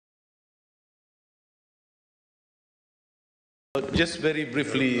Just very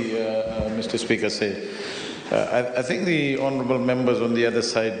briefly, Mr. Speaker, I think the honourable members on the other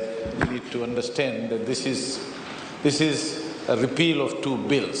side need to understand that this is a repeal of two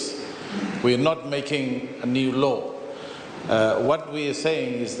bills. We are not making a new law. What we are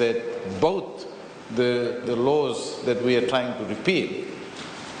saying is that both the laws that we are trying to repeal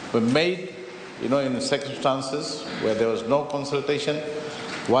were made, in circumstances where there was no consultation.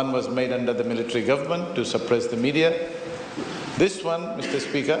 One was made under the military government to suppress the media. This one, Mr.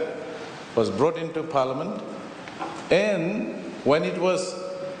 Speaker, was brought into Parliament, and after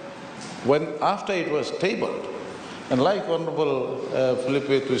it was tabled, and like Honourable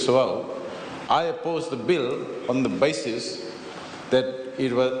Felipe Tuisawau, I opposed the bill on the basis that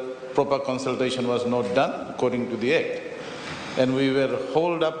proper consultation was not done according to the Act. And we were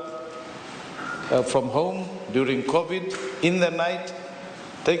hauled up from home during COVID, in the night,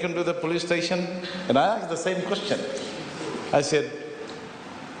 taken to the police station, and I asked the same question. I said,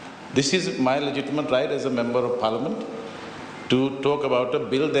 this is my legitimate right as a member of Parliament to talk about a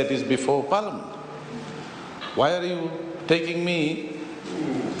bill that is before Parliament. Why are you taking me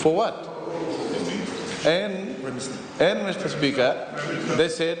for what? And Mr. Speaker, they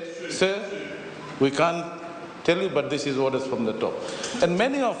said, sir, we can't tell you, but this is orders from the top. And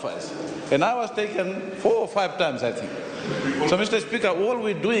many of us, and I was taken 4 or 5 times, I think. So, Mr. Speaker, all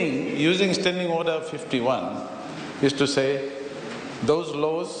we're doing, using Standing Order 51, is to say those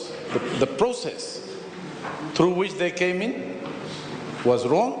laws, the process through which they came in was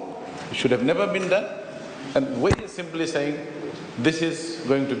wrong, it should have never been done, and we are simply saying this is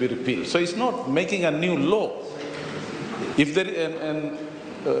going to be repealed. So it's not making a new law. If there,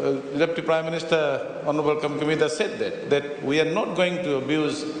 Deputy Prime Minister, Honourable Kamkamida said that we are not going to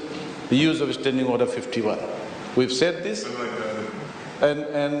abuse the use of Standing Order 51. We've said this.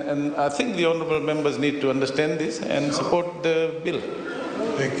 And I think the honourable members need to understand this and support the bill.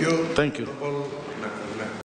 Thank you. Thank you.